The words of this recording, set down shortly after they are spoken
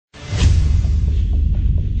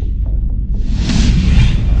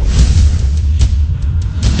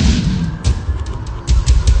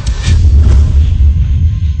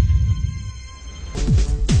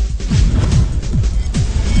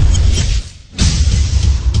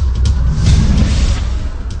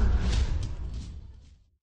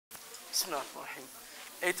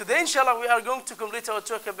today, inshallah, we are going to complete our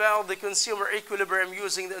talk about the consumer equilibrium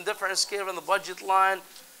using the indifference curve and the budget line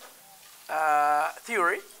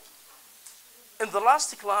theory. In the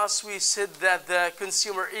last class, we said that the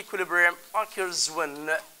consumer equilibrium occurs when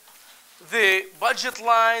the budget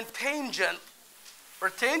line tangents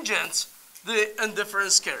the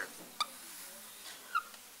indifference curve.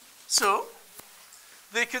 So,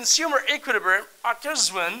 the consumer equilibrium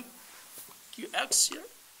occurs when Qx here,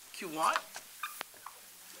 Qy,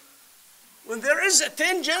 when there is a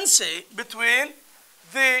tangency between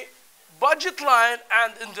the budget line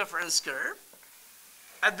and indifference curve.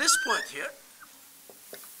 At this point here,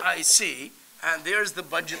 IC, and there's the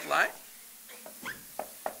budget line.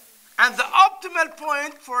 And the optimal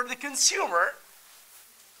point for the consumer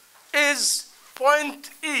is point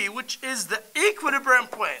E, which is the equilibrium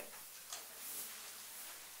point,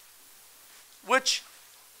 which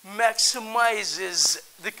maximizes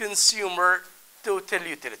the consumer total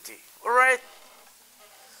utility. All right?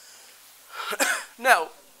 Now,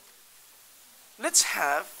 let's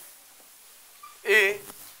have a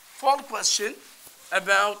full question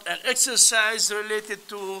about an exercise related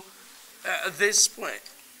to this point.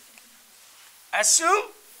 Assume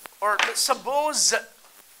or suppose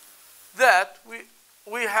that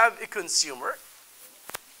we have a consumer,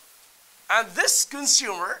 and this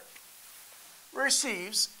consumer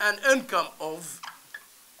receives an income of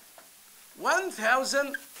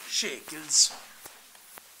 1,000 shekels,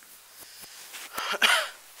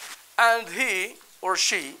 and he or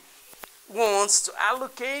she wants to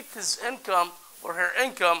allocate his income or her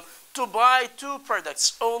income to buy two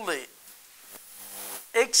products only,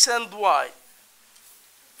 X and Y,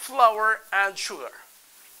 flour and sugar.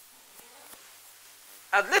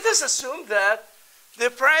 And let us assume that the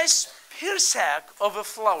price per sack of a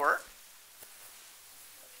flour,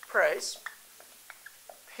 price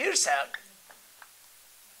per sack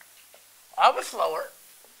of a flour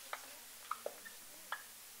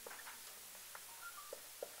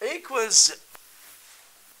equals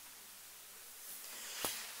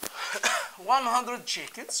 100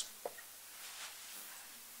 shekels,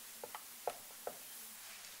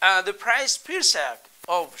 and the price per sack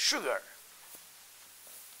of sugar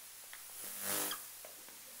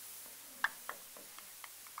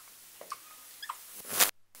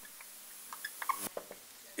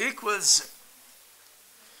equals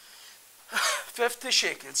 50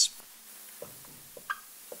 shekels.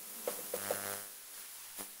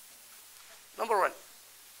 Number one,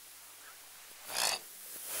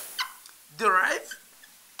 derive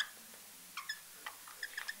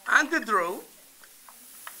and draw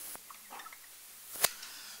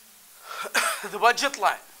the budget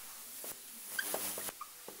line.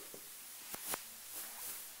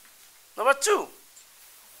 Number two,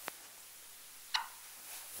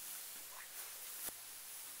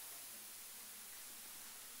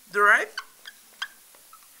 derive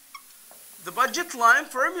the budget line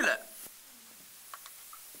formula.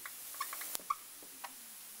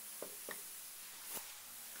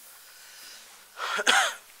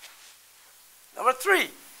 Number three,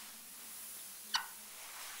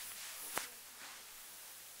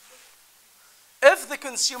 if the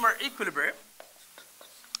consumer equilibrium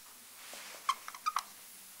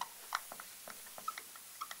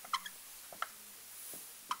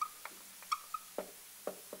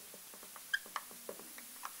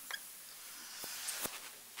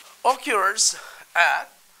occurs at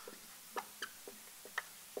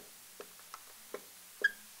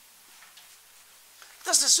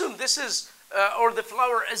let's assume this is or the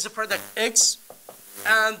flour is a product X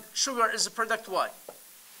and sugar is a product Y,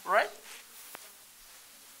 right?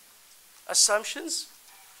 Assumptions: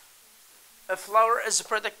 a flour is a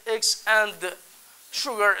product X and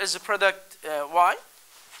sugar is a product Y.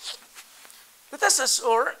 Let us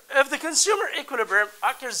assume if the consumer equilibrium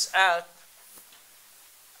occurs at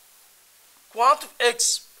quantity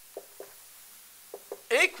X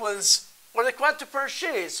equals, or the quantity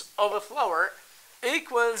purchase of a flour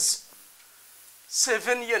equals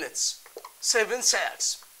 7 units, 7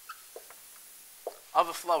 sacks of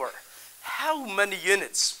a flour. How many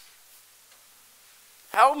units?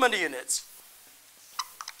 How many units?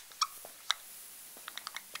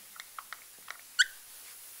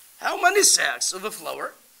 How many sacks of a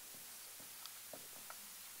flour,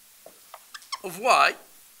 of Y,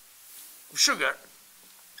 of sugar,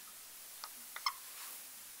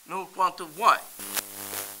 no quantity of Y,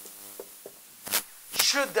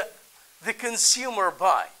 should the consumer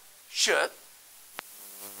buy? Should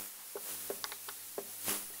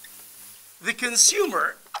the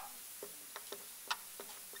consumer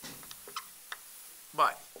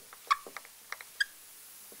buy?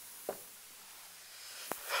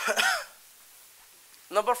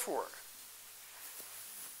 Number 4.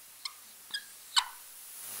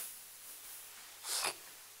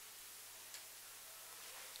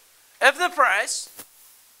 If the price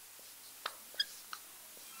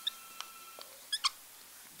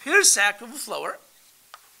per sack of flour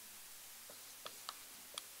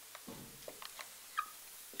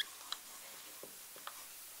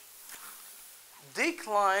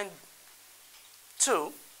declined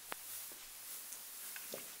to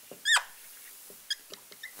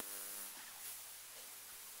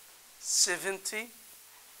 70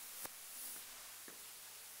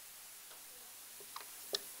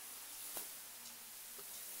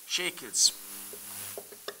 shekels.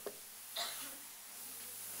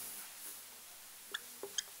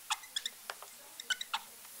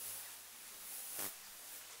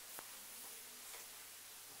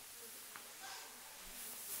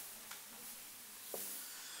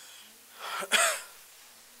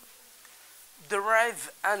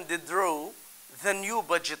 Derive and draw the new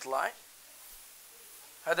budget line.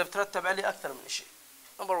 هذا بترتب عليه أكثر من شيء.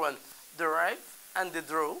 Number 1, derive and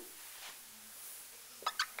draw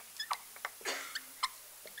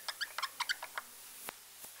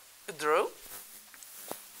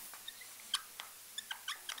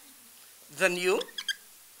the new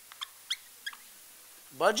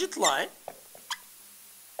budget line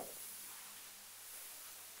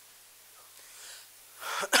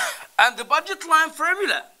and the budget line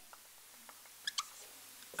formula.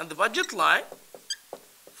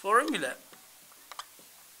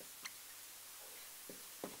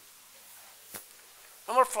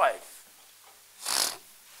 Number 5.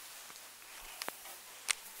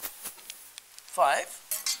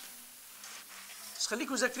 بس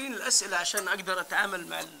خليكم ذاكرين الأسئلة عشان أقدر أتعامل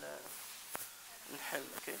مع الحل.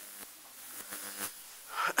 Okay.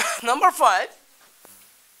 Number 5.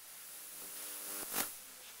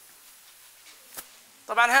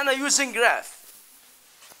 طبعا هنا using graph.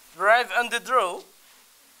 Derive and draw.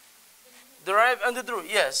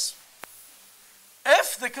 Yes.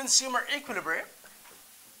 If the consumer equilibrium,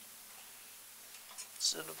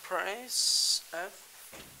 so the price of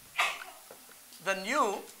the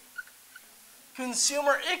new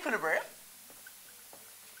consumer equilibrium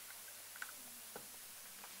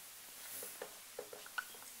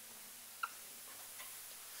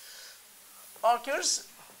occurs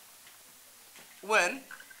when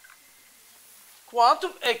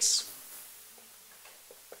quantum x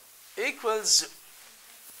equals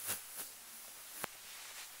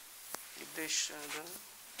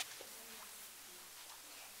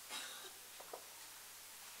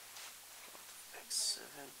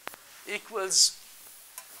equals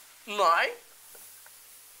 9.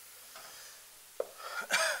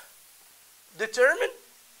 Determine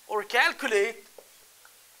or calculate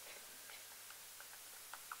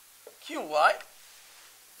QY.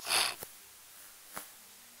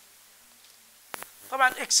 طبعا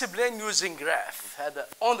explain using graph. هذا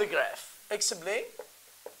on the graph. Explain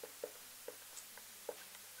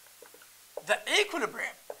the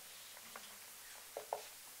equilibrium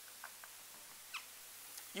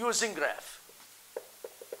using graph.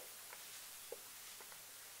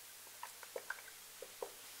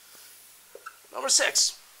 Number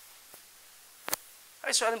 6.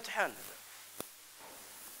 هاي سؤال امتحان هذا.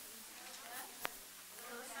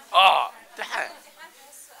 امتحان.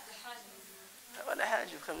 ولا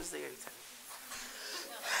حاجة ب5 دقائق.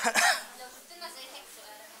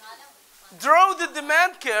 Draw the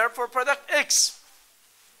demand curve for product X.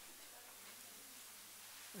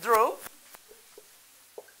 Draw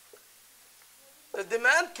the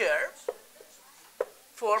demand curve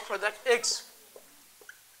for product X.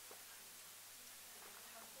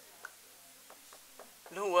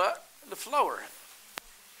 اللي هو الفلاور.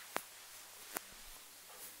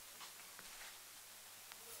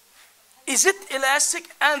 Is it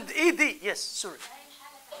elastic and ED? Yes, sorry.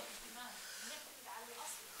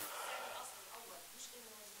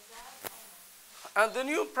 And the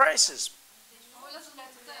new prices.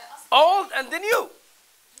 Old and the new.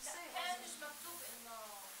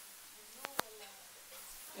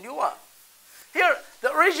 New one. Here,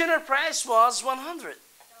 the original price was 100,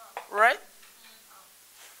 right?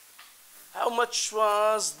 How much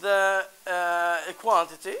was the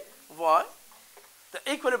quantity? Y.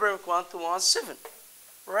 The equilibrium quantity was 7,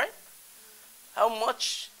 right? How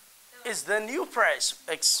much is the new price,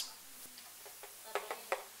 X?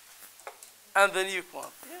 And the new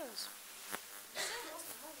quantity, yes.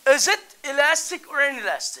 Is it elastic or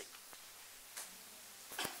inelastic?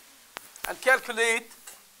 And calculate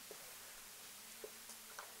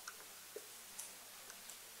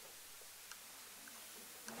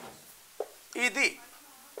ED.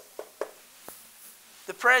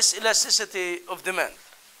 The price elasticity of demand.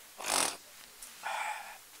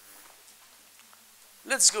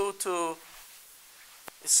 Let's go to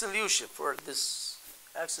a solution for this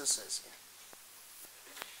exercise.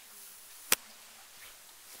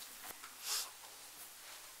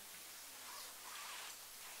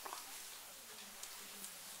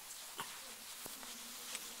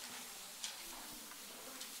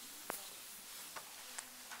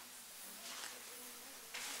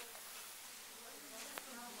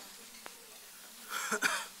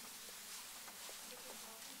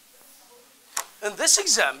 In this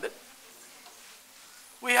example,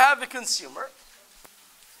 we have a consumer.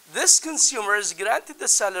 This consumer is granted a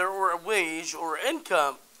salary or a wage or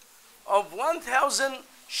income of 1,000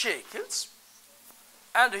 shekels,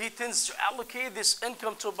 and he tends to allocate this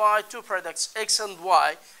income to buy two products, X and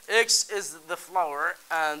Y. X is the flour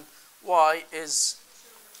and Y is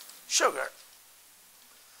sugar.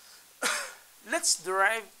 Let's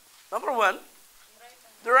derive, number one,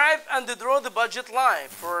 derive and draw the budget line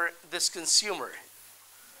for this consumer.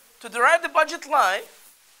 To derive the budget line,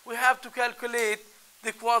 we have to calculate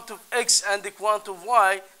the quantity of X and the quantity of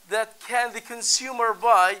Y that can the consumer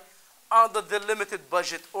buy under the limited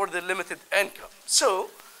budget or the limited income.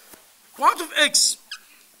 So, quantity of X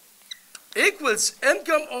equals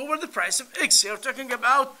income over the price of X. You're talking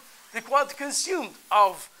about the quantity consumed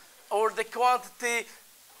of, or the quantity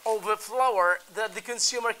of a flour that the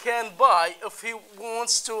consumer can buy if he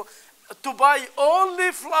wants to buy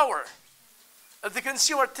only flour. If the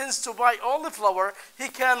consumer tends to buy only flour, he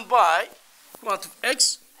can buy quantity of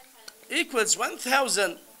X equals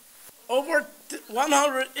 1,000 over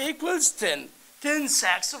 100 equals 10. 10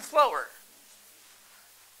 sacks of flour.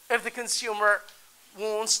 If the consumer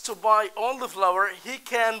wants to buy only flour, he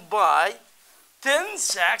can buy 10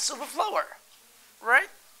 sacks of flour, right?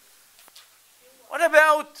 What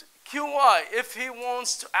about QY? If he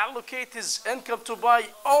wants to allocate his income to buy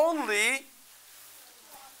only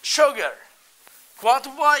sugar, quantity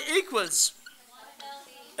of Y equals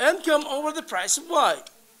income over the price of Y.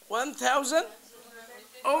 1,000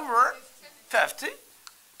 over 50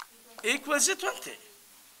 equals 20,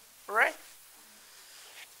 right?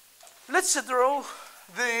 Let's draw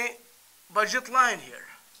the budget line here.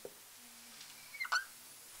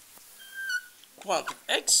 Quantity of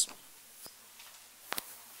X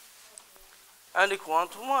and the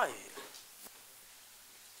quantity of Y here.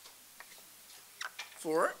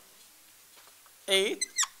 4 8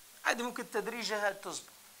 عادي ممكن تدريجها تظبط.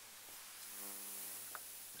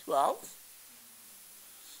 12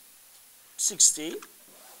 16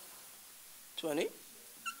 20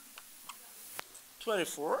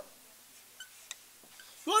 24.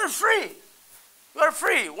 You are free. You are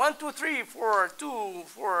free. 1 2 3 4 2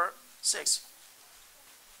 4 6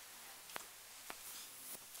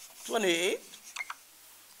 28.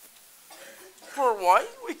 For Y,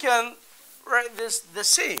 we can write this the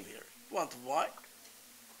same here. Quantity of Y.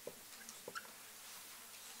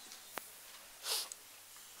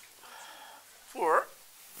 For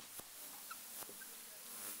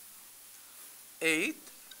 8,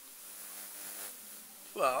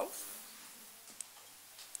 12,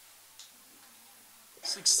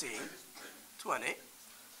 16, 20,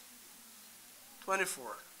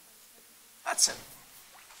 24. That's it.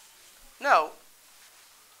 Now,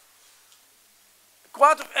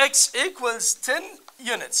 quantity of X equals 10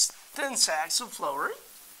 units, 10 sacks of flour,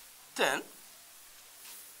 10.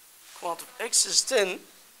 Quantity of X is 10,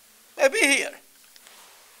 maybe here.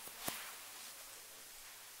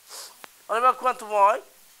 What about quantity of Y?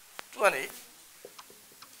 20.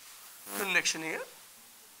 Connection here.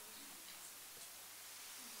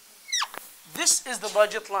 This is the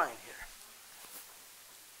budget line here.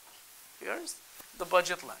 Here's the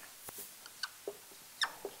budget line.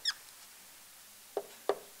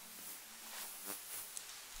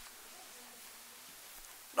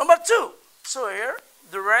 Number 2. So here,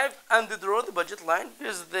 derive and draw the budget line.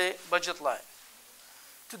 Here's the budget line.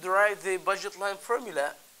 To derive the budget line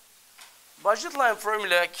formula,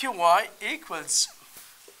 QY equals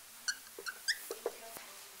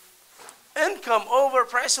income over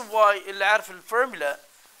price of Y. اللي عارف الفورمولا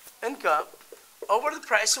income over the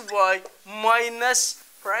price of Y minus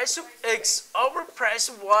price of X over price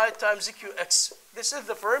of Y times the QX. This is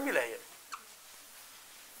the formula here.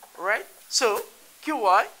 Right? So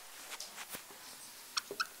QY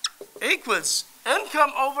equals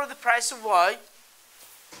income over the price of Y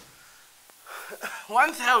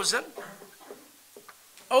 1,000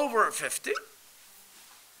 over 50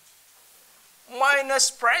 minus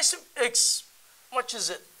price of X, much is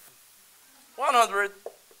it? 100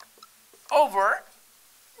 over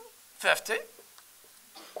 50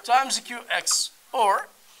 times QX, or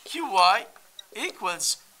QY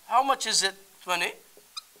equals, how much is it? 20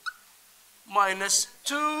 minus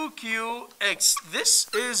 2QX. This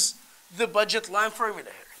is the budget line formula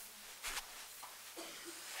here.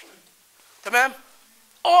 تمام?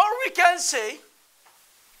 Or we can say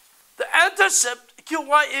the intercept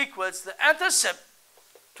QY equals the intercept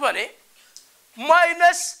 20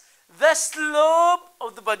 minus the slope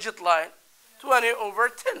of the budget line 20 over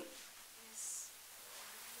 10.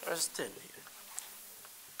 There's 10 here.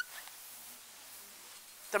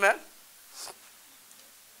 تمام؟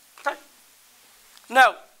 طيب.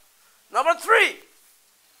 Now, number 3.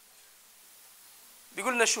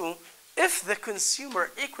 بيقول لنا شو؟ If the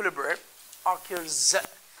consumer equilibrium occurs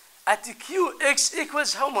at QX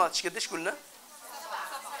equals how much؟ قديش قلنا؟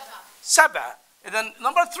 7. إذا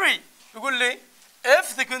number 3 بيقول لي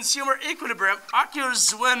if the consumer equilibrium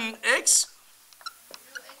occurs when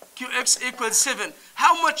QX equals 7,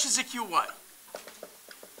 how much is a QY?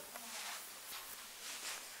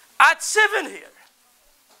 At 7 here,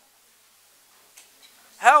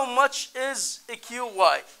 how much is a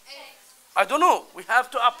QY? I don't know. We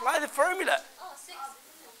have to apply the formula.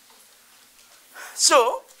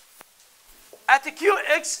 So, at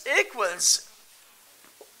QX equals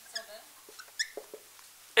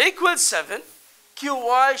 7,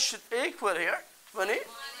 QY should equal here 20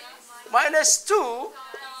 minus 2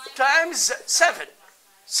 times 7.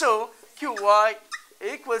 So, QY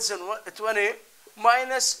equals 20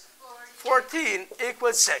 minus 14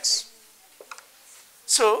 equals 6.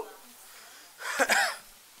 So,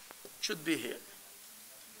 should be here.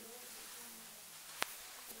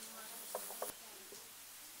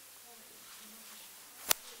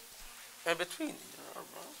 In between.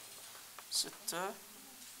 6.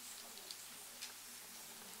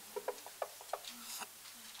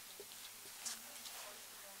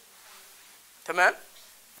 تمام?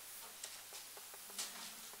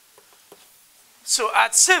 So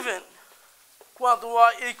at 7, quad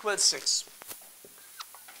y equals 6.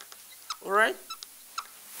 All right?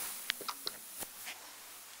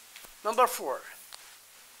 Number 4.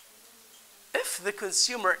 If the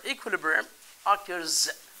consumer equilibrium occurs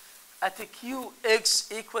at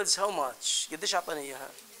QX equals how much? قديش أعطاني إياها؟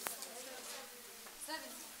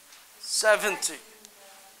 70.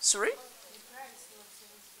 Sorry?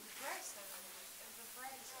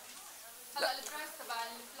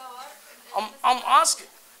 I'm asking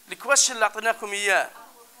the question اللي أعطيناكم إياه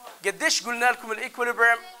قديش قلنا لكم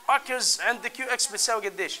الإيكوليبريم occurs عند QX بتساوي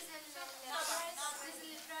قديش؟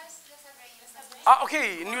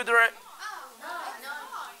 أوكي نيو درا.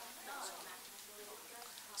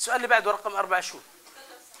 السؤال اللي بعده رقم 4 شو؟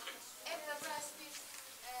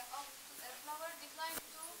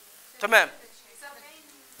 تمام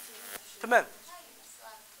تمام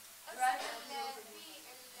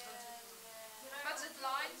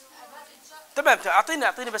تمام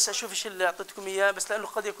اعطيني بس اشوف ايش اللي اعطيتكم اياه بس لانه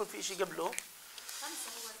قد يكون في شيء قبله.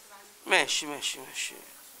 ماشي.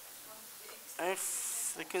 If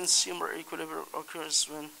the consumer equilibrium occurs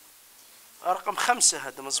when رقم 5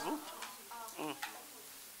 هذا مظبوط.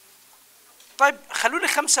 طيب خلوا لي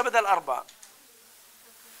 5 بدل 4.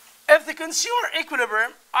 If the consumer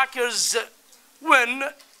equilibrium occurs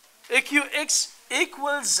when QX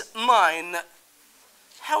equals 9,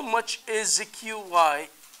 how much is QY?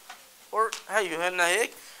 Or هنا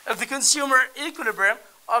هيك. If the consumer equilibrium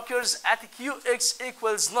occurs at QX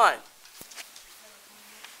equals 9.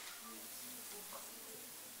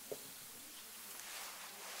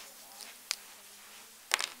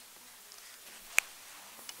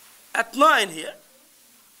 At 9 here.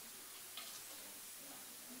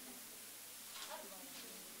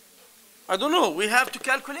 I don't know. We have to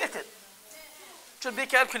calculate it. Should be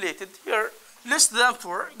calculated here. Less than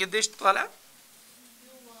 4. قديش طالع؟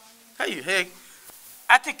 هيك.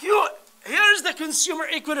 At the Q, here is the consumer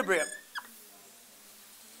equilibrium.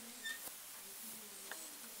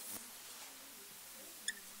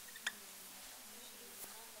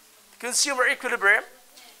 Consumer equilibrium.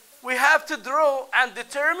 We have to draw and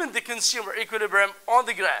determine the consumer equilibrium on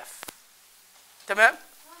the graph. تمام?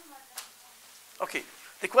 Okay.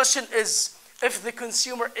 The question is, if the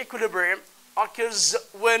consumer equilibrium occurs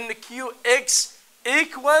when QX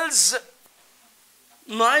equals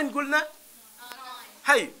 9 قلنا؟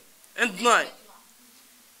 هي and 9.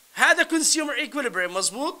 هذا consumer equilibrium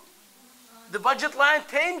مظبوط؟ The budget line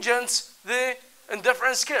tangents the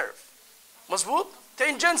indifference curve. مظبوط؟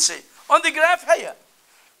 Tangency. On the graph هي.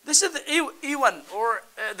 This is the E1 or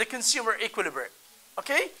the consumer equilibrium.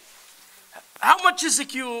 Okay? How much is the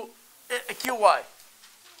QY?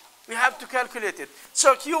 We have to calculate it.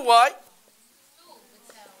 So QY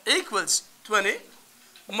equals 20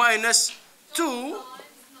 minus 2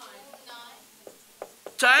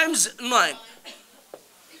 times 9.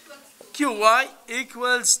 QY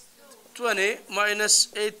equals 20 minus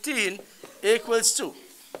 18 equals 2.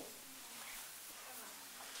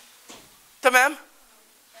 تمام؟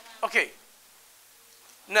 Okay.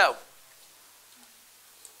 Now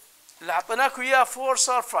اللي اعطيناكم اياه 4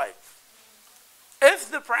 صار 5.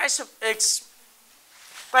 If the price of X.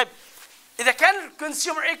 طيب إذا كان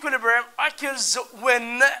consumer equilibrium occurs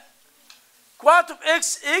when quantum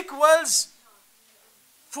X equals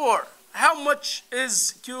 4, how much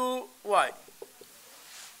is QY?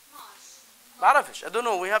 بعرفش. I don't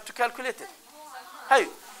know. We have to calculate it. هاي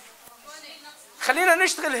خلينا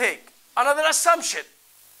نشتغل هيك. Another assumption.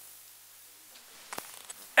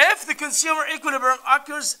 If the consumer equilibrium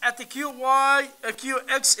occurs at the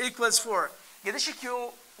QX equals 4. قديش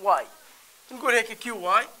QY؟ نقول هيك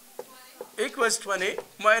QY equals 20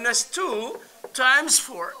 minus 2 times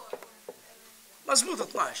 4. مظبوط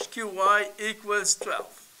 12. QY equals 12.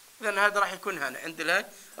 إذن هذا راح يكون هنا عندنا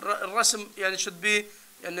الرسم يعني should be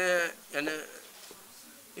يعني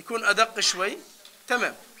يكون أدق شوي.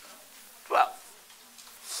 تمام. 12.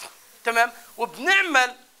 تمام.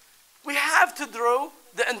 وبنعمل we have to draw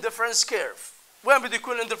the indifference curve. وين بده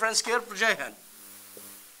يكون indifference curve؟ جاي هنا.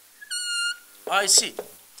 I see.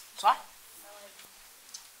 صح؟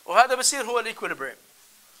 وهذا بصير هو الايكوليبريم.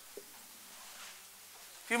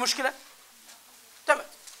 في مشكلة؟ تمام.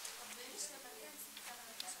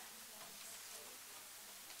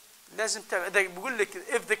 لازم تتابع. إذا بقول لك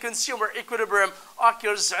if the consumer equilibrium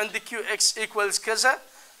occurs عند QX equals كذا,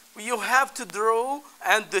 you have to draw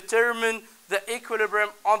and determine the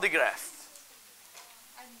equilibrium on the graph.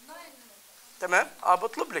 تمام؟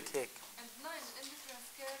 بطلب لك هيك.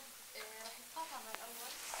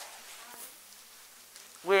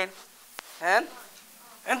 وين؟ هان؟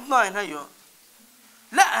 عند 9 هيو.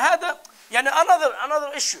 لا هذا يعني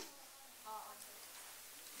another issue.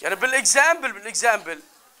 يعني بالexample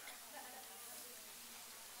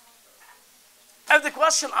if the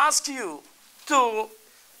question asks you to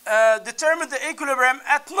determine the equilibrium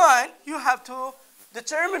at 9, you have to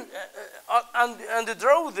determine and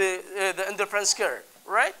draw the indifference curve,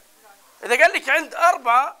 right? إذا قال لك عند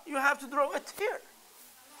 4 you have to draw it here.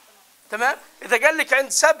 تمام؟ إذا قال لك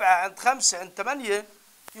عند 7 عند 5 عند 8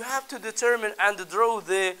 you have to determine and draw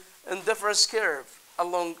the indifference curve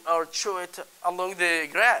along or show it along the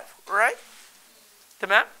graph, right?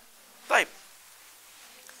 تمام؟ طيب.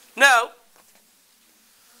 Now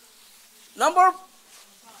number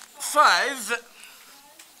 5,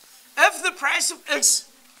 if the price of X,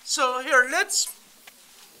 so here let's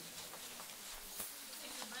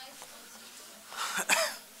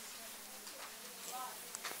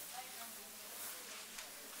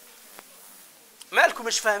مالكم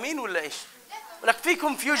مش فاهمين ولا ايش؟ ولك في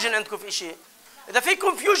confusion عندكم في شيء؟ إذا في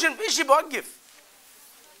confusion في شيء بوقف.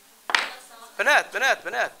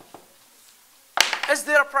 بنات is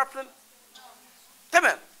there a problem؟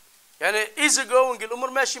 تمام. يعني easy going الأمور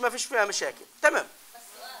ماشي ما فيش فيها مشاكل. تمام.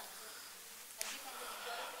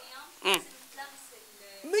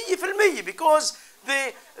 100% because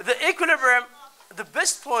the equilibrium, the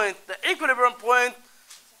best point, the equilibrium point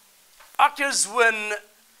occurs when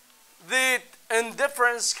the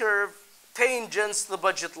indifference curve tangents the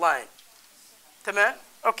budget line. تمام؟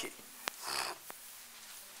 Okay.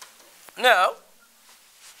 Now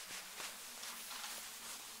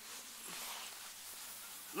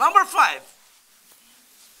number 5.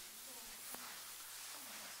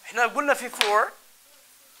 احنا قلنا في 4.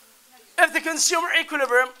 If the consumer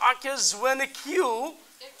equilibrium occurs when Q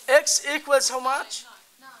X equals how much?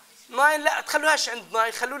 9. لا تخلوهاش عند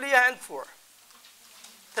 9, خلوا لي اياها عند 4.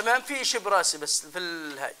 تمام؟ في شيء براسي بس في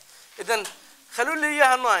الهاي. إذن خلوا لي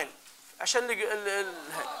اياها 9 عشان الهاي.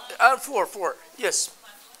 4 yes.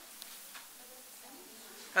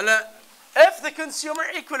 هلا if the consumer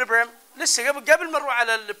equilibrium لسه قبل ما نروح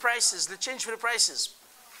على البرايسز التشينج في البرايسز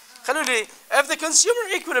خلوا لي if the consumer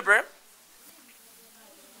equilibrium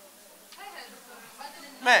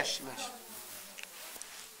ماشي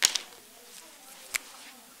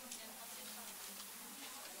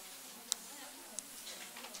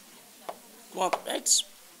quantum X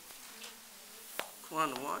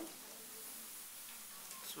quantum Y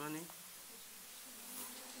 20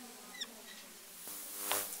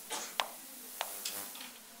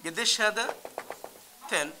 قديش هذا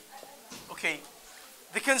 10. Okay.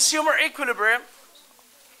 The consumer equilibrium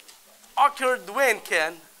occurred when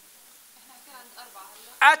كان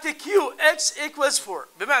at Q X equals 4.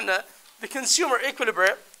 بمعنى the consumer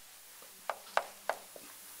equilibrium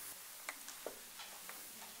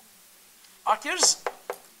occurs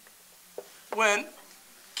when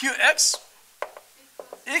QX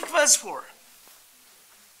equals 4.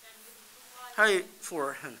 هاي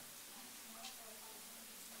 4 هنا.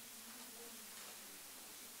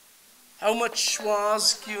 How much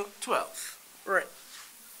was Q? 12. Right.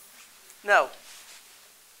 Now,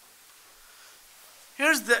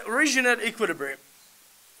 here's the original equilibrium.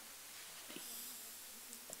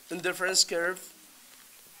 Indifference curve.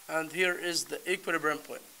 And here is the equilibrium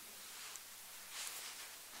point.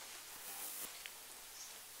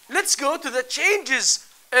 Let's go to the changes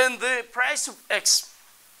in the price of X.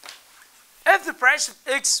 If the price of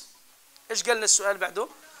X, إيش قالنا السؤال بعده?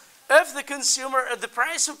 If the consumer at the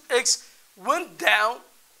price of X went down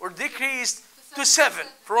or decreased to 7,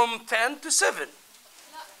 from 10 to 7.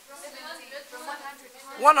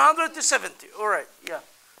 100 to 70, all right, yeah.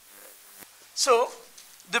 So,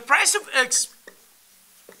 the price of X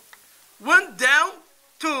went down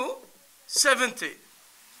to 70.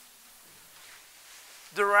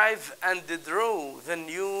 Derive and draw the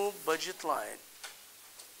new budget line.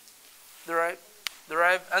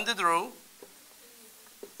 Derive and draw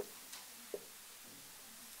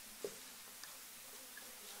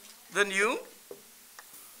the new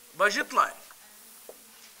budget line.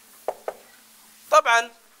 طبعا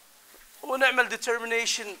ونعمل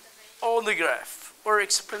determination on the graph or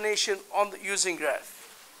explanation on the using graph.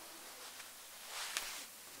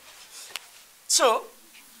 So,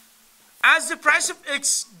 as the price of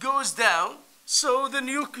X goes down, so the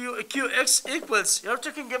new QX equals, you're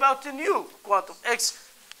talking about the new quantum X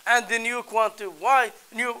and the new quantum Y,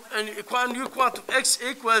 new quantum X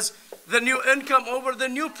equals the new income over the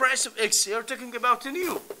new price of X. You're talking about the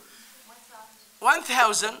new.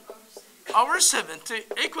 1,000 over 70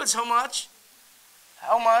 equals how much?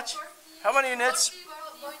 How much? How many units?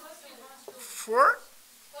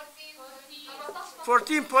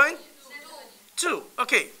 14.2.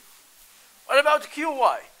 Okay. What about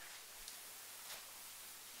QY?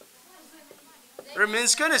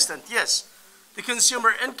 Remains constant, yes. The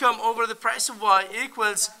consumer income over the price of Y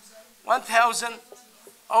equals 1,000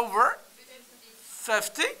 over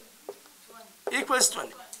 50 equals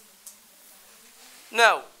 20.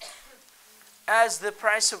 Now, as the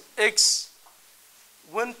price of X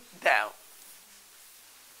went down,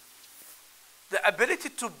 the ability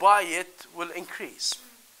to buy it will increase.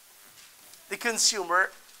 The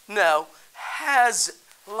consumer now has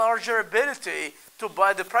larger ability to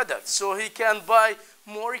buy the product, so he can buy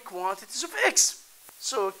more quantities of X.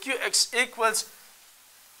 So QX equals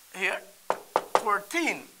here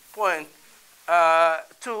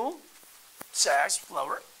 14.2 sacks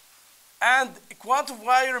flour, and quantum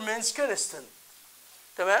Y remains constant.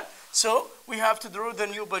 So we have to draw the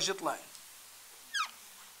new budget line.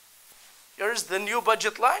 Here's the new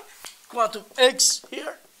budget line. Quantum X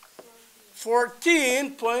here,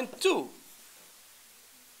 14.2.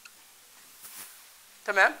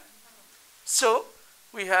 تمام? So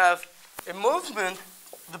we have a movement,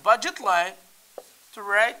 the budget line, to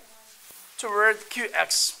right toward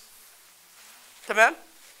QX. تمام؟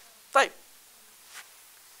 طيب.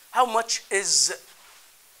 How much is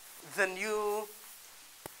the new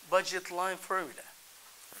budget line formula?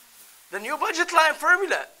 The new budget line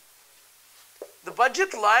formula. The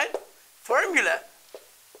budget line formula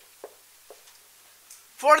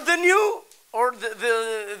for the new, or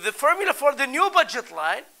the formula for the new budget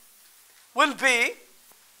line will be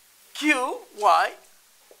QY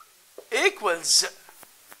equals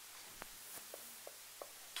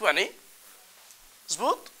 20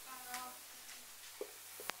 مظبوط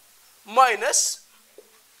minus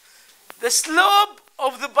the slope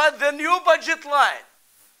of the new budget line,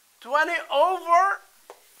 20 over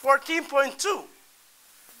 14.2.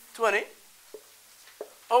 20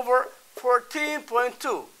 over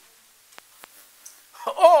 14.2.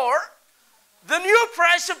 Or the new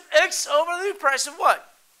price of X over the new price of Y.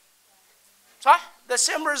 صح؟ The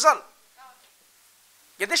same result.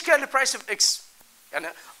 قديش كان البرايس of X؟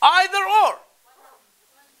 يعني either or.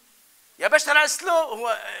 يا باشا على slope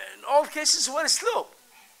هو in all cases هو slope.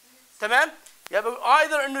 تمام؟ يبقى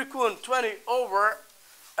either انه يكون 20 over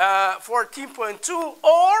 14.2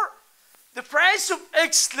 or the price of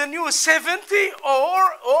X the new 70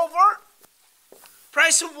 or over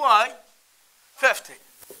price of Y 50.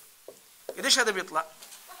 قديش هذا بيطلع؟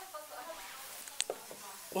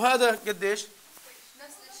 وهذا قديش؟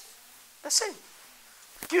 the same.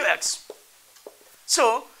 QX.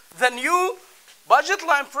 So the new budget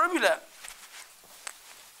line formula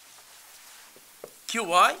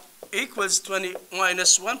QY equals 20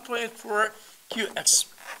 minus 1.4 QX.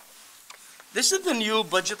 This is the new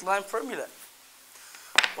budget line formula.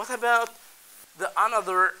 What about the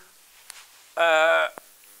another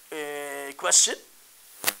question?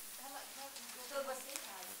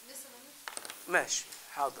 ماشي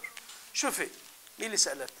حاضر. شوفي مين اللي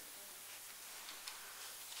سألت؟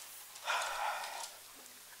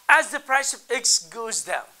 As the price of X goes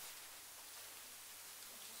down,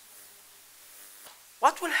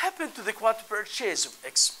 what will happen to the quantity purchase of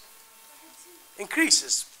X?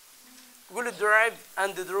 Increases. We're going to derive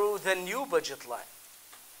and draw the new budget line.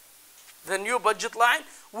 The new budget line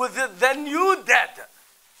with the new data.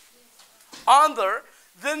 Under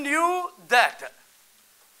the new data.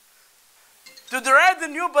 To derive the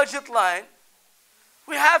new budget line,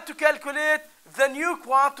 we have to calculate the new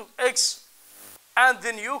quantity of X and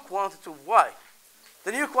the new quantity of Y.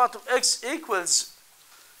 The new quantity of X equals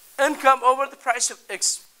income over the price of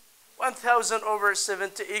X. 1,000 over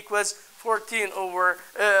 70 equals 14 over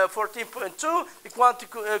 14.2. The quantity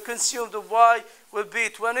consumed of Y will be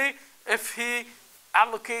 20. If he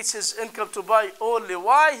allocates his income to buy only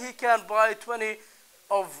Y, he can buy 20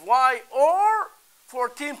 of Y or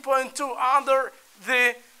 14.2 under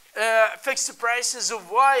the fixed prices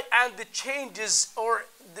of Y and the changes or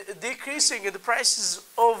decreasing in the prices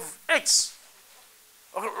of X.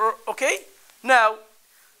 Okay? Now,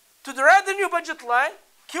 to derive the new budget line,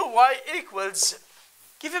 QY equals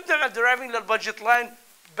كيف بنعمل deriving للبادجت لاين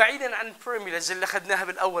بعيدا عن الفورمولاز اللي اخذناها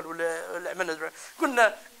بالاول واللي عملنا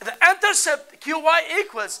قلنا the intercept QY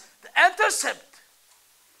equals the intercept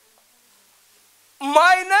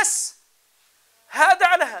minus هذا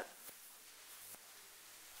على هذا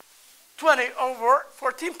 20 over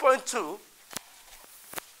 14.2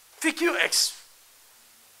 في QX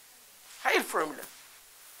هاي الفورمولا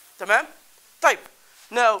تمام؟ طيب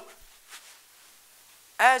now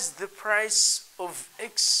as the price of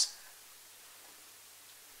X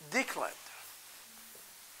declined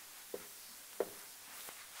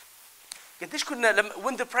قديش كنا لما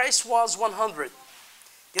when the price was 100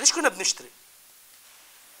 قديش كنا بنشتري؟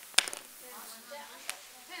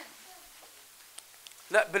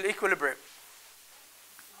 لا بالايكوليبريم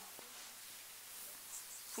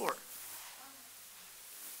 4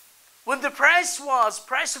 when the price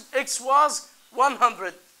of X was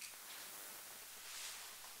 100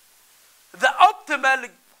 the optimal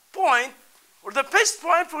point or the best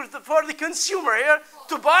point for the consumer here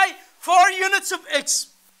to buy 4 units of X.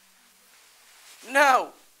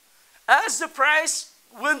 Now, as the price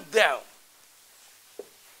went down,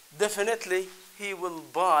 definitely he will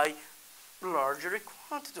buy larger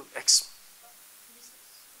quantity of X.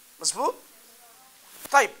 مظبوط؟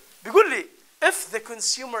 طيب بيقول لي if the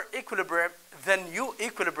consumer equilibrium, the new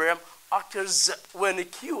equilibrium occurs when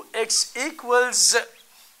QX equals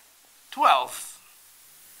 12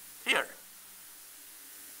 here.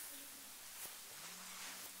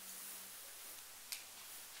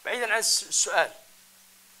 بعيدا عن السؤال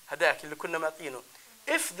هذاك اللي كنا معطينه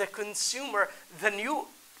if the consumer the new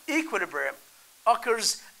equilibrium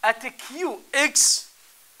occurs at QX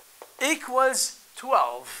equals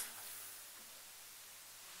 12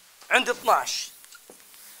 عند 12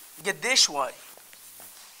 قديش واي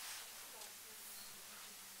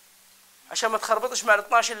عشان ما تخربطش مع ال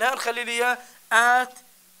 12 اللي نخلي لي اياه at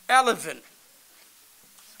 11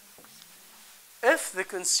 if the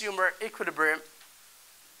consumer equilibrium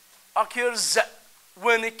occurs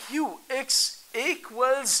when QX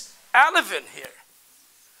equals 11 here.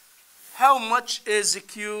 How much is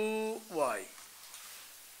QY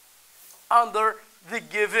under the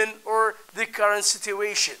given or the current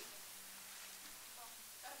situation?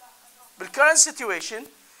 بالcurrent situation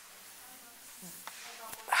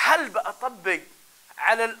هل بأطبق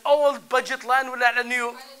على الأول budget line ولا على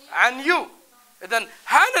new؟ على new. إذن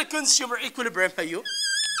هذا الconsumer equilibrium هيو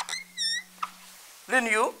the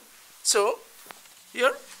new. So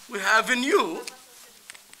here we have a new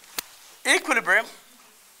equilibrium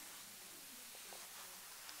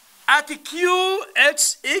at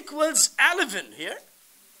QX equals 11 here.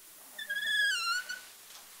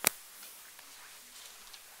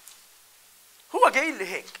 هو قايل لي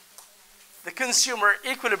هيك the consumer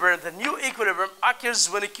equilibrium, the new equilibrium occurs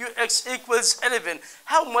when QX equals 11.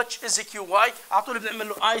 How much is QY? على طول بنعمل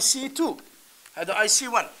له IC2. هذا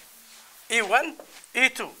IC1 E1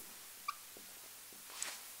 E2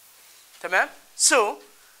 تمام. So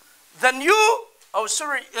the new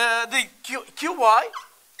the QY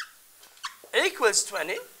equals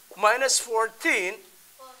 20 minus 14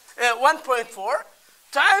 1.4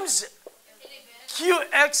 times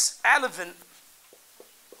QX 11.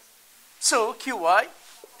 So QY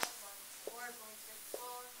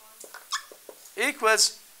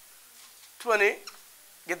equals 20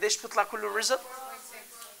 قديش بيطلع كل الريزلت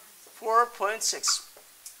 4.6.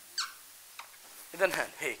 إذن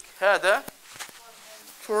هيك هذا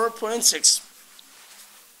 4.6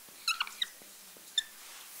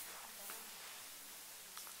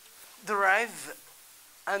 derive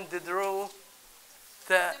and draw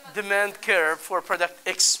the demand curve for product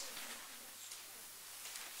X.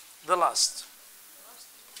 The last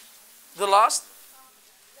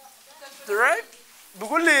derive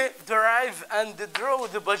بيقول لي derive and draw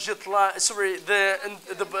the budget line, sorry,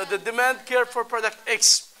 the demand curve for product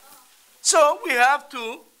X. So we have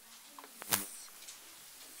to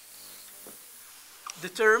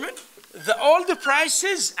determine all the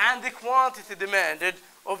prices and the quantity demanded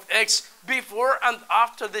of X before and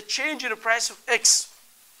after the change in the price of X.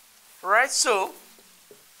 Right? So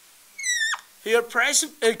here price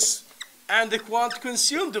of X and the quantity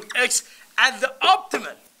consumed of X at the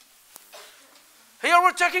optimal. Here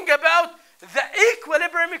we're talking about the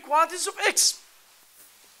equilibrium quantities of X.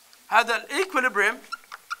 هذا equilibrium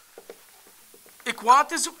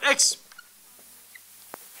quantities of X.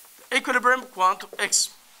 Equilibrium quantity of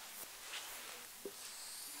X.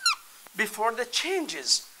 Before the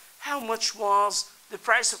changes, how much was the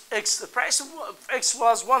price of X? The price of X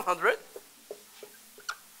was 100.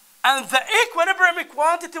 And the equilibrium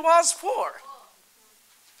quantity was 4.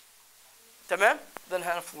 تمام? Then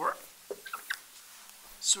have 4.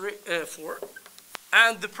 Sorry, 4.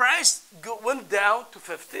 And the price went down to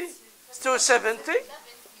 50, to 70.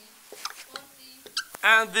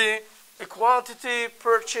 And the quantity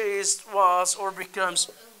purchased was or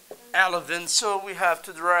becomes 11. So we have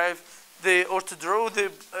to derive to draw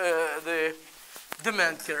the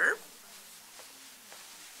demand curve.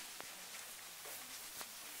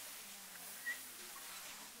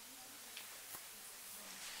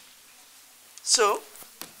 So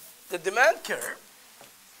the demand curve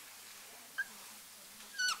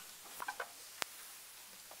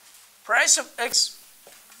price of X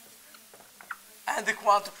and the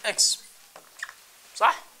quantity of X.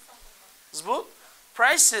 صح؟ مظبوط؟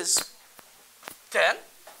 Prices 10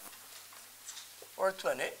 or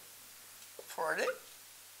 20, 40,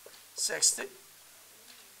 60,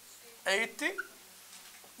 80,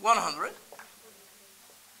 100.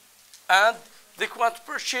 And the quantity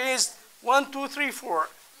purchased 1, 2, 3, 4.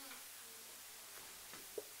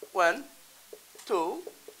 1, 2,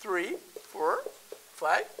 3, 4,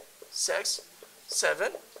 5, 6,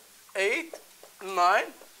 7, 8, 9,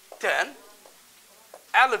 10,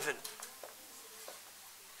 11.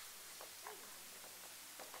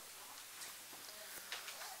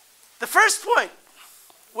 The first point,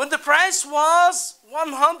 when the price was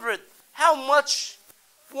 100, how much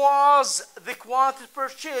was the quantity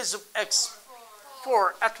purchase of X?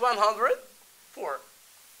 4 at 100? 4.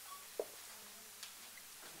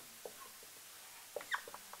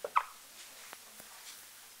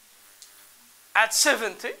 At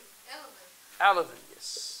 70? 11,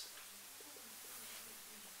 yes.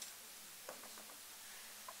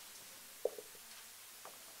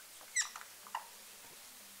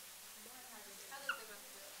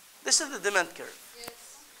 This is the demand curve.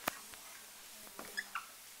 Yes.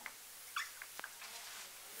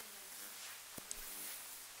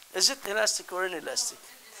 Is it elastic or inelastic?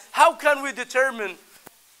 How can we determine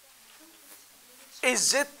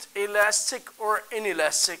is it elastic or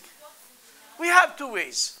inelastic? We have two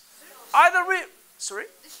ways. Either we, sorry?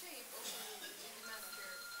 The shape of the demand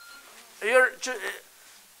curve. You're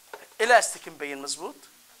elastic مبين مظبوط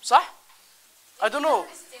صح؟ I don't know.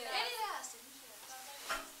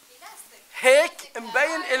 هيك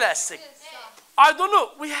مبين elastic. I don't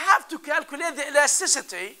know. We have to calculate the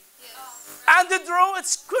elasticity and the draw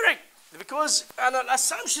it's correct because أنا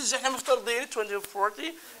الاسامبشنز احنا مفترضين 20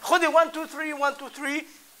 40 خذي 1 2 3 1 2 3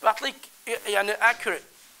 بعطيك يعني accurate.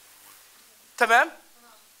 تمام؟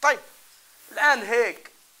 طيب الآن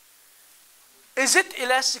هيك is it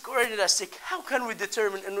elastic or inelastic? How can we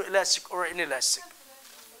determine إنه elastic or inelastic?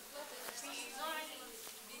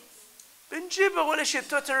 بنجيب أول شيء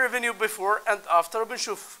total revenue before and after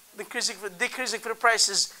بنشوف decreasing for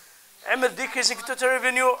prices عمل decreasing في total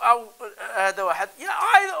revenue أو هذا واحد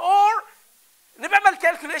either or نعمل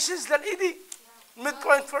calculations للإي دي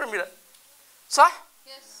midpoint formula صح؟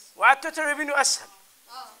 وعلى total revenue أسهل.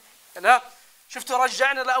 أنا شفتوا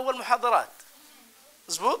رجعنا لأول محاضرات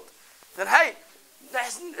مظبوط؟ then هاي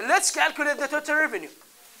let's calculate the total revenue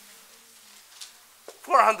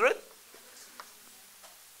 400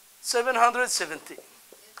 770.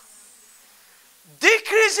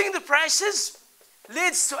 Decreasing the prices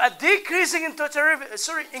leads to a decreasing in total revenue,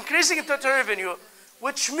 increasing in total revenue,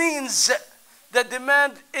 which means the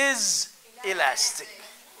demand is elastic.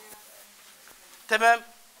 تمام؟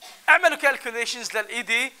 اعملوا calculations للإي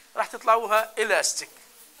دي راح تطلعوها elastic.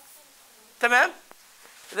 تمام؟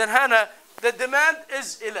 إذن هنا the demand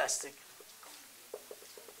is elastic.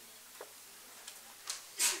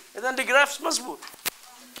 إذن الجرافس مظبوط.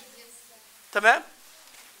 تمام؟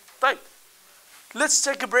 طيب. Let's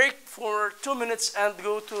take a break for 2 minutes and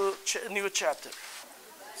go to a new chapter.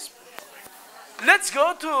 Let's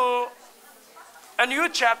go to a new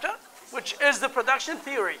chapter, which is the production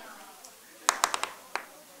theory.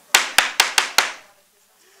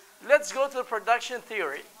 Let's go to the production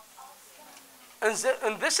theory.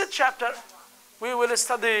 In this chapter, we will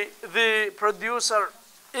study the producer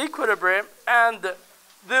equilibrium and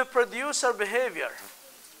the producer behavior.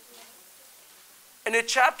 In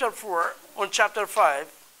chapter 4, on chapter 5,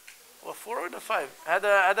 or 4 or 5?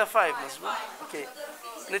 هذا 5 مظبوط. Okay.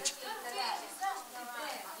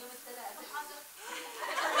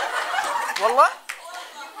 والله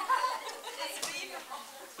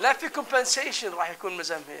لا في compensation راح يكون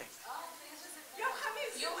مزام هيك.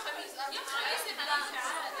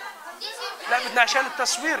 لا بدنا عشان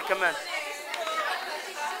التصوير كمان.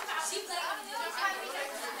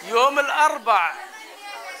 يوم الأربع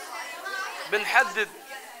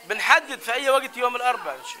بنحدد في أي وقت يوم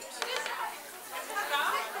الأربع نشوف.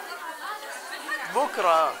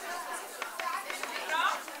 بكرة.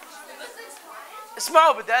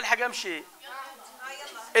 اسمعوا بدي ألحق أمشي.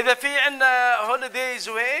 إذا في عنا هوليديز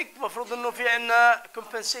وهيك مفروض إنه في عنا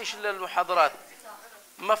compensation للمحاضرات.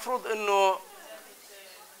 مفروض إنه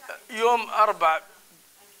يوم 4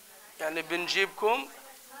 يعني بنجيبكم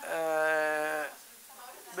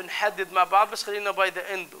بنحدد مع بعض بس خلينا by the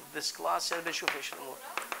end of this class يعني بنشوف ايش الامور.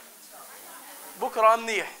 بكره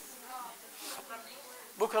منيح.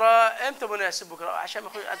 بكره امتى مناسب بكره عشان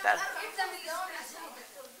اخوي انت عارف.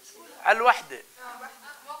 على الوحده.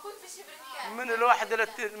 من الواحدة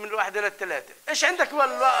إلى 3. ايش عندك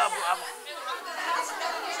ولا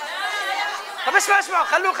طب اسمع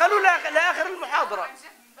خلوه لاخر المحاضرة.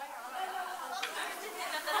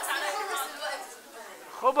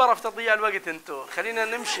 خبرة في تضييع الوقت انتو. خلينا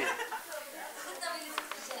نمشي.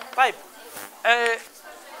 طيب.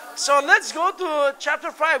 So let's go to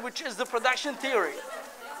chapter 5, which is the production theory.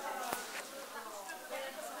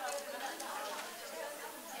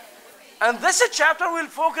 And this chapter will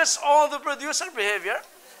focus on the producer behavior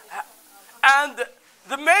and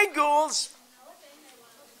the main goals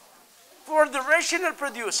for the rational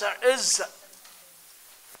producer is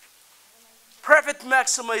profit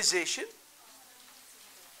maximization,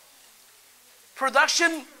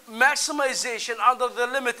 production maximization under the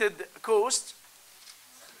limited cost,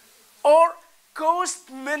 or cost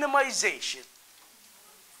minimization.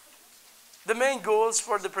 The main goals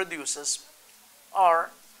for the producers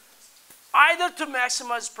are either to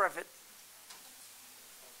maximize profit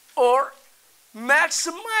or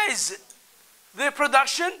maximize the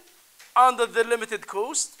production under the limited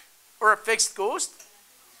cost or a fixed cost,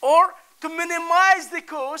 or to minimize the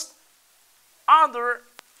cost under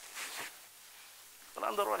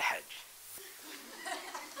ولا حاجة.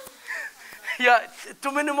 Yeah,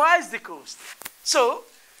 to minimize the cost. So,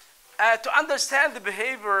 to understand the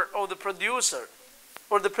behavior of the producer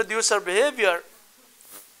or the producer behavior,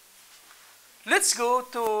 let's go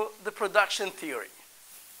to the production theory.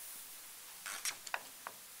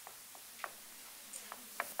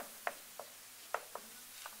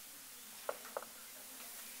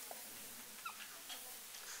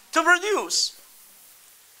 To produce,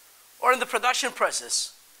 or in the production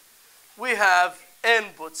process, we have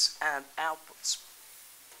inputs and outputs.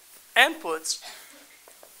 Inputs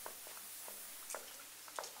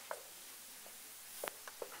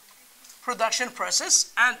production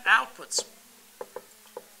process and outputs.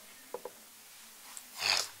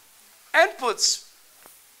 Inputs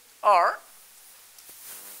are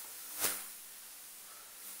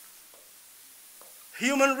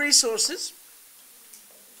human resources,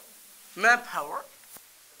 manpower,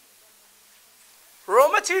 raw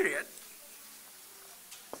material,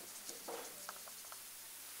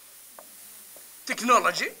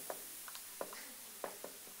 technology,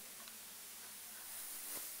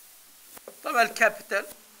 طبعا capital,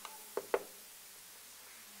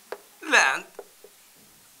 land.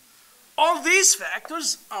 All these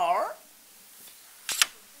factors are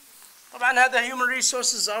طبعا هذا human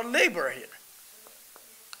resources are labor here.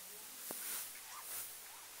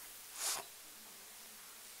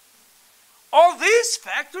 All these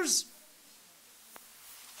factors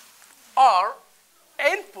are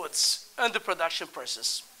inputs in the production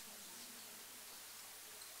process.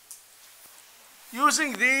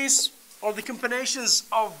 Using these or the combinations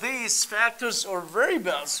of these factors or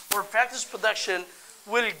variables for factors production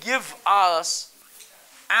will give us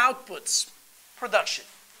outputs,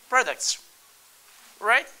 products,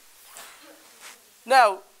 right?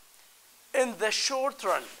 Now, in the short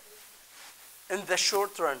run,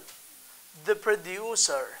 the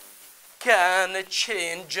producer can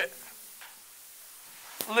change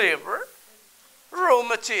labor, raw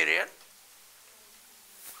material.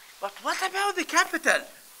 But what about the capital?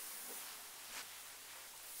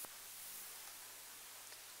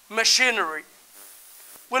 Machinery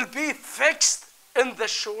will be fixed in the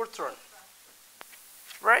short run,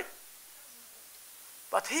 right?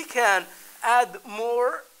 But he can add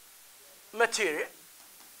more material,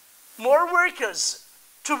 more workers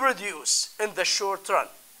to produce in the short run,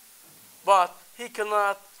 but he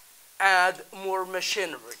cannot add more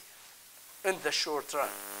machinery in the short run.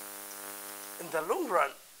 In the long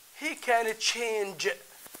run, he can change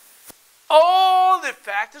all the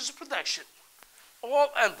factors of production, all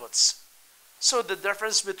inputs. So the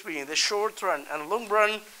difference between the short run and long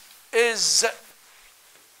run is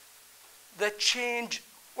the change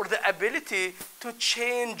or the ability to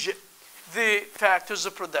change the factors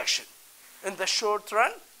of production. In the short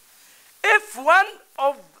run, if one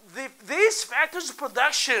of these factors of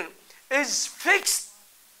production is fixed,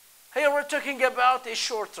 here we're talking about a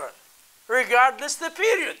short run, regardless the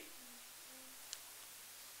period,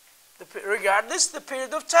 regardless the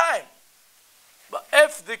period of time. But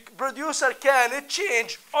if the producer can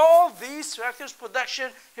change all these factors of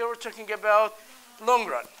production, here we're talking about long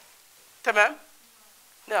run. Tamam?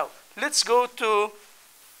 Now, let's go to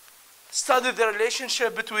study the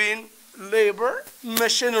relationship between labor,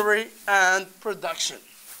 machinery, and production.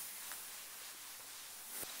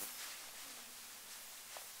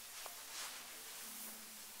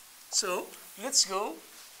 So, let's go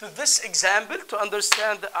to this example to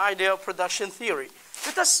understand the idea of production theory.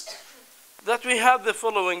 Let us that we have the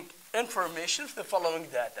following information, the following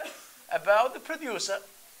data about the producer.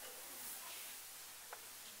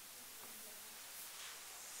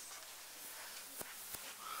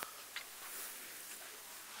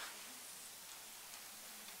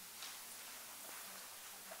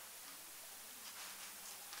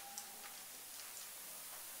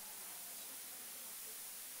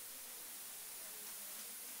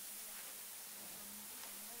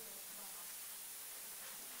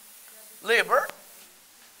 Labor,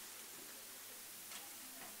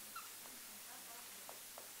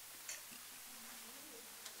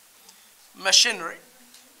 machinery,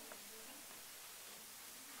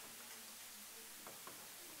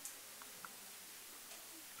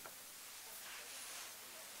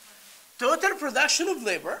 total production of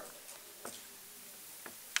labor,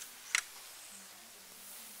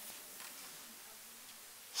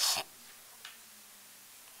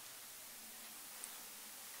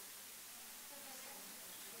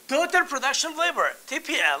 total production of labor,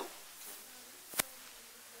 TPL,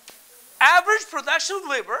 average production of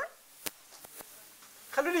labor.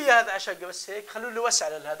 خلوا لي هذا عشان بس هيك خلوا لي وسع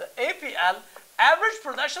لهذا APL, average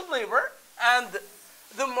production of labor, and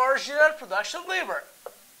the marginal production of labor.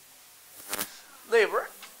 Labor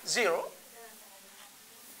 0,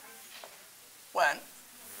 1,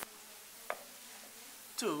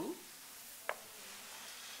 2,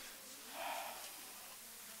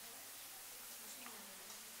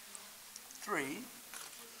 3,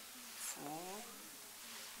 4,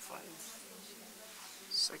 5,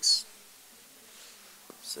 6,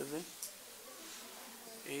 7,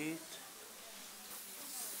 8,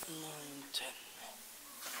 9, 10.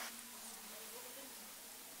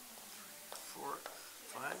 4,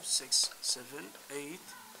 5, 6, 7, 8,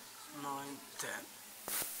 9, 10.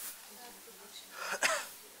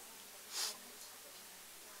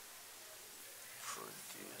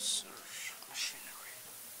 Producer machinery.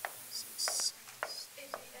 6.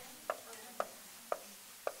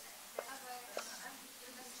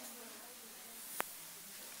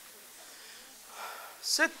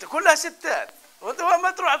 ستة كلها ستات وانت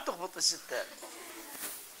ما تروح تخبط الستات.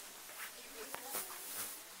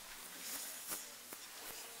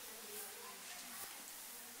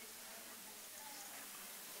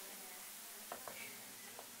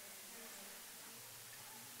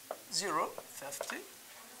 Zero, 50,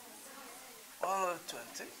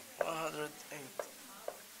 120, 108,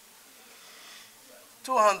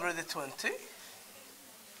 220,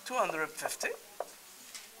 250,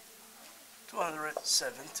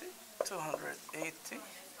 270, 280,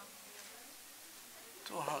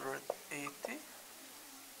 280,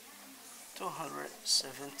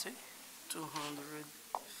 270,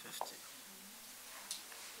 250.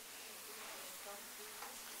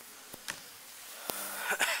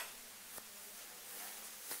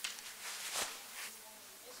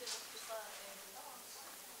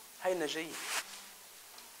 هينا جايين.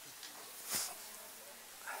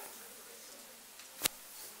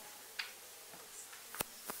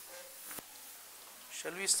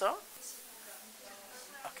 Shall we start?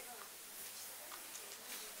 Okay.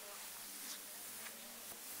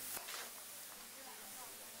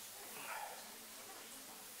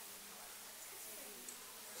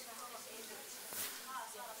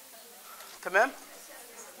 تمام.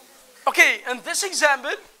 Okay, in this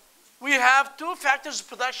example we have two factors of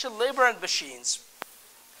production: labor and machines,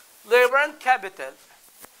 labor and capital.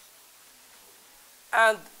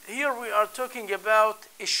 And here we are talking about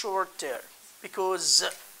a short term, because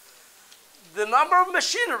the number of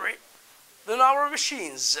machinery, the number of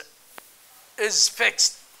machines is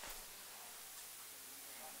fixed,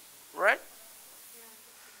 right?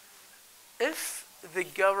 If the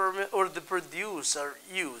government or the producer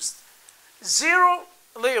used 0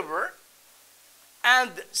 labor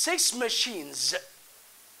and 6 machines,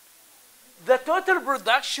 the total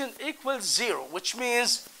production equals 0, which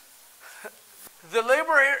means the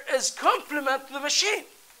labor here is complement to the machine,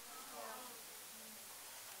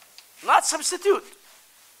 not substitute,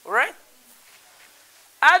 all right?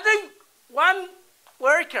 Adding 1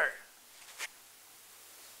 worker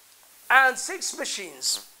and 6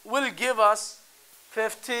 machines will give us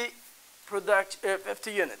 50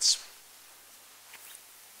 units.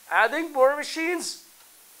 Adding more machines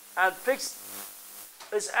and fixed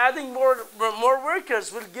is adding more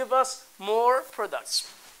workers will give us more products,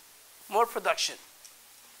 more production.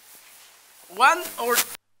 1 or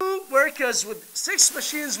 2 workers with 6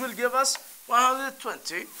 machines will give us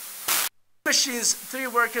 120. Machines, 3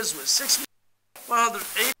 workers with 6 machines,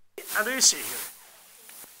 180, and you see here.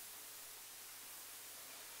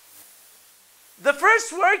 The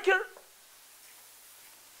first worker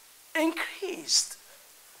increased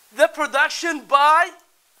the production by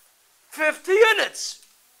 50 units.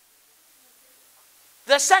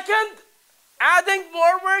 The second, adding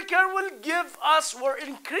more worker will give us or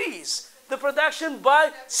increase the production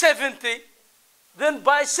by 70, then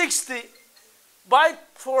by 60, by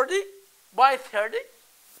 40, by 30.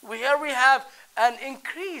 Here we have an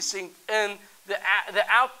increasing in the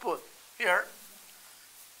output here.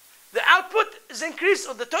 The output is increased,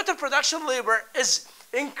 or the total production labor is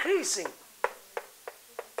increasing.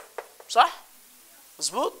 صح؟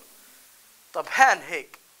 مظبوط؟ طب هان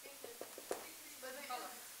هيك.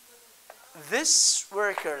 This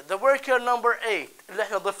worker, the worker number 8 اللي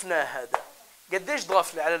احنا ضفناه هذا، قديش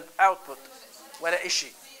ضاف لي على الاوتبوت؟ ولا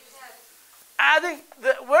شيء. Adding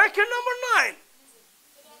the worker number 9.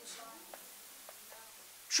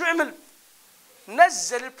 شو عمل؟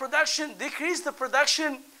 نزل البرودكشن، decrease the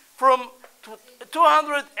production from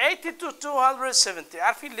 280 to 270.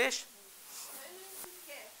 عارفين ليش؟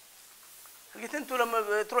 لقيت انتوا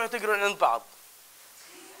لما تروحوا تقروا عند بعض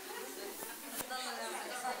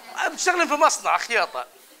بتشتغلين في مصنع خياطه،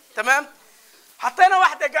 تمام؟ حطينا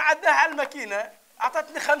واحده قعدناها على الماكينه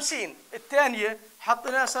اعطتني 50، الثانيه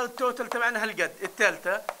حطيناها صار التوتال تبعنا هالقد،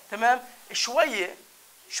 الثالثه تمام؟ شويه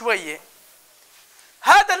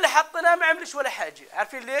هذا اللي حطيناه ما عملش ولا حاجه.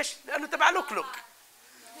 عارفين ليش؟ لانه تبع لوك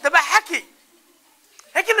تبع حكي.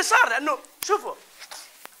 هيك اللي صار، لانه شوفوا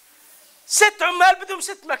 6 عمال بدهم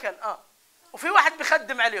 6 مكن، وفي واحد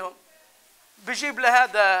بخدم عليهم، بجيب له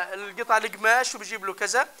هذا القطع القماش وبجيب له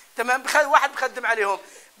كذا، تمام؟ واحد بخدم عليهم،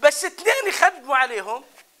 بس 2 يخدموا عليهم،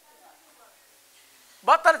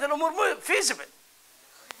 بطلت الامور مو فيزبل،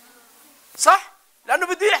 صح؟ لانه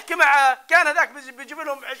بده يحكي مع كان هذاك بيجيب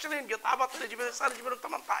لهم 20 قطعه، بطل صار يجيب لهم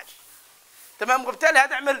 18، تمام؟ وبالتالي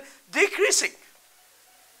هذا عمل decreasing،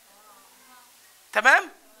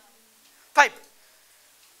 تمام؟ طيب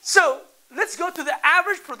so let's go to the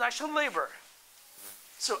average production labor.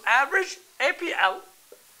 So average APL,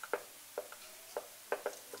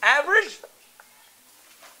 average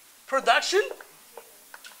production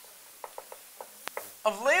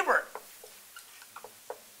of labor.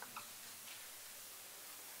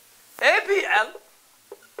 APL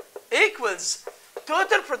equals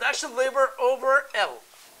total production labor over L,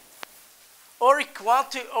 or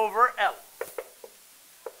quantity over L.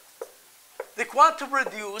 The quantity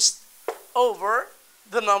produced over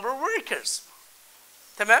the number of workers.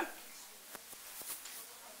 تمام؟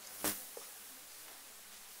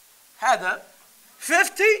 هذا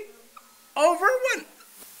 50 over 1.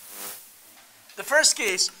 The first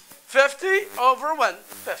case 50 over 1,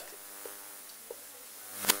 50.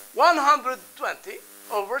 120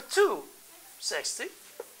 over 2, 60.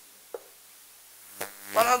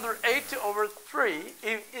 180 over 3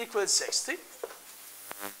 equals 60.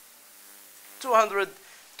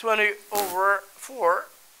 220 over 4.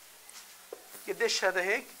 قديش هذا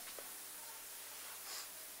هيك؟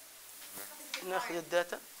 ناخذ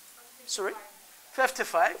الداتا. سوري.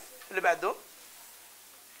 55 اللي بعده.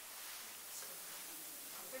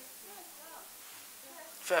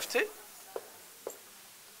 50.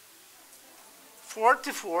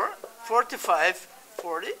 44, 45,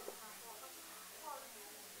 40.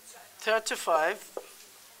 35,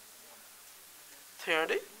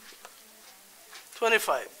 30,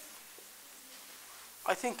 25.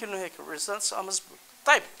 I think إنه هيك results مظبوط.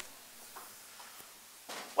 طيب.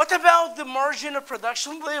 What about the marginal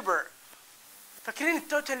production labor? فاكرين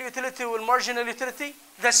التوتال يوتيليتي والمارجنال يوتيليتي؟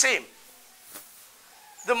 The same.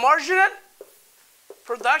 The marginal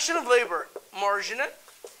production of labor, marginal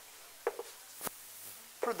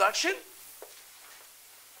production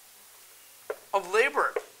of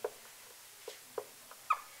labor,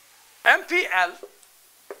 MPL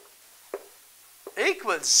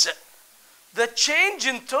equals the change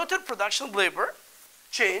in total production of labor,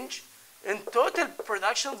 change in total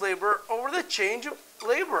production of labor over the change of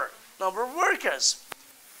labor, number of workers.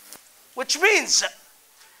 Which means,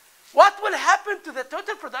 what will happen to the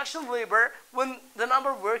total production of labor when the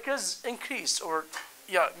number of workers increase or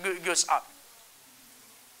goes up?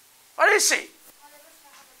 What do you see?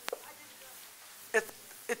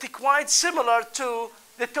 It's quite similar to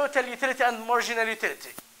the total utility and marginal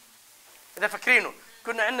utility. إذا فاكرينه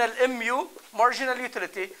كنا عندنا الMU marginal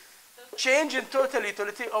utility change in total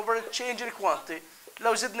utility over change in quantity.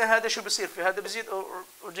 لو زدنا هذا شو بصير في هذا بزيد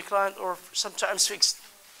or decline or sometimes fixed.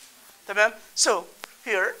 تمام؟ So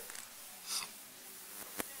here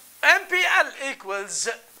MPL equals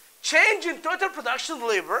change in total production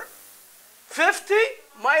labor 50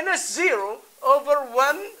 minus 0 over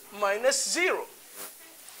 1 minus 0.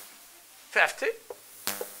 50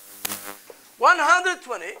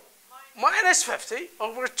 120 minus 50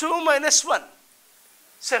 over 2 minus 1.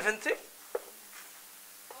 70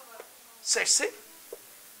 60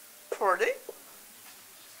 40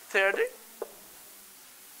 30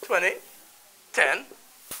 20 10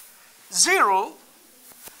 0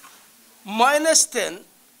 minus 10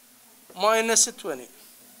 minus 20.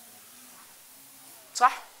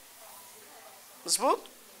 صح؟ مظبوط؟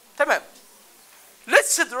 تمام.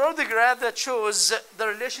 Let's draw the graph that shows the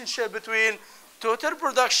relationship between total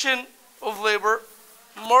production of labor,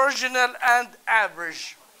 marginal and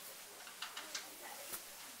average.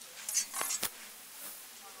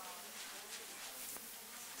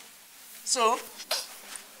 So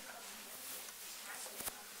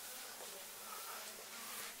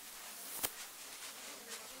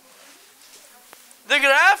the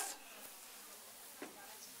graph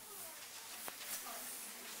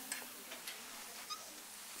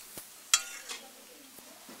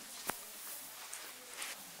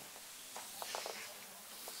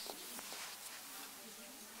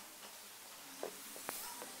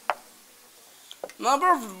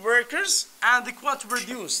number of workers and the quantity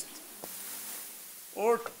produced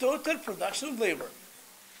or total production of labor.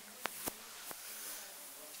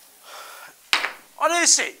 What do you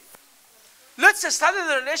say? Let's study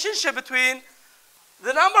the relationship between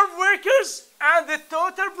the number of workers and the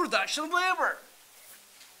total production of labor.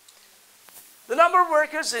 The number of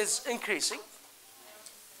workers is increasing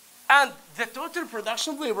and the total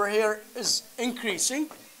production of labor here is increasing.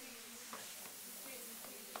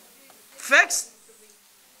 Fixed,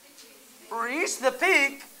 reached the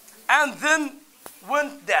peak and then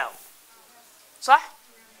went down. صح؟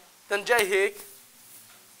 then جاي هيك.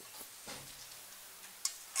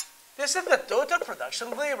 This is the total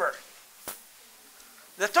production labor.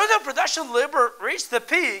 The total production labor reached the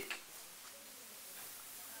peak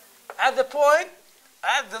at the point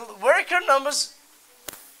at the worker numbers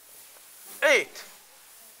 8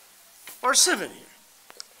 or 7 here.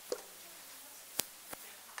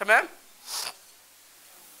 تمام؟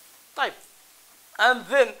 طيب. And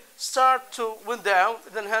then start to went down.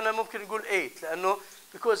 Then هنا ممكن نقول 8 لأنه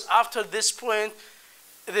because after this point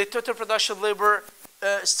the total production labor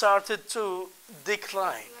started to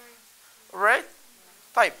decline. Right?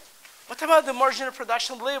 طيب. What about the marginal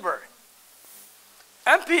production labor?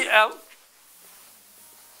 MPL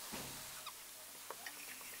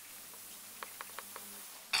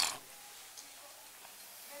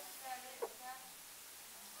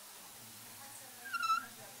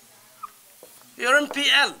your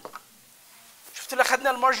MPL شفت اللي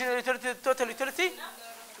أخذنا المارجنال يوتيليتي التوتال يوتيليتي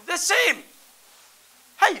the same.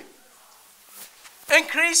 هي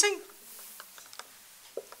increasing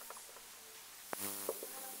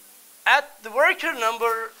at the worker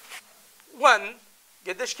number 1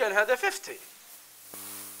 قديش كان هذا 50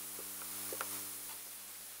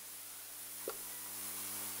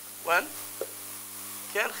 1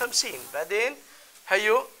 كان 50 بعدين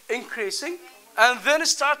هيو increasing and then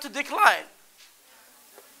start to decline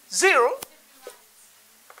 0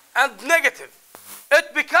 and negative.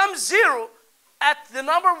 It becomes 0 at the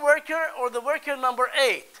number worker or the worker number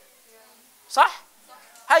 8. صح؟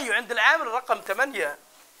 هيو عند العامل رقم 8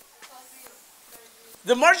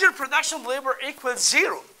 the marginal production of labor equals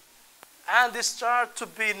 0 and they start to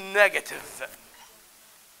be negative.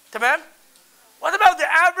 تمام؟ What about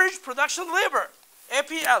the average production of labor?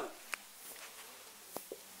 APL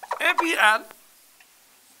APL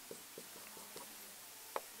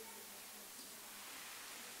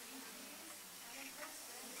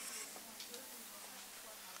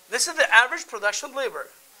this is the average production labor.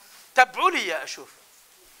 تبعوا لي يا أشوف.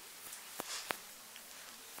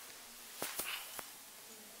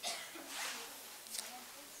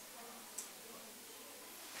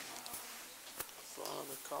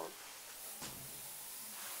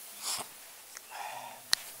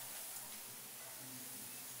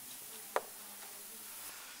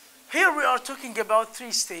 Here we are talking about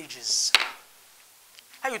 3 stages.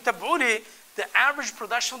 هيو تبعوا لي the average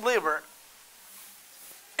production labor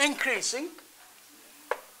increasing,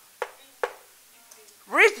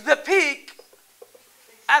 reach the peak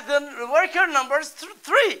at the worker numbers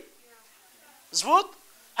 3. مظبوط؟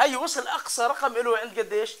 هي وصل أقصى رقم له عند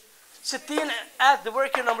قديش؟ 60 at the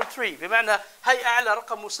worker number 3. بمعنى هي أعلى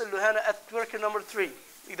رقم وصل له هنا at worker number 3.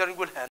 نقدر نقول هنا.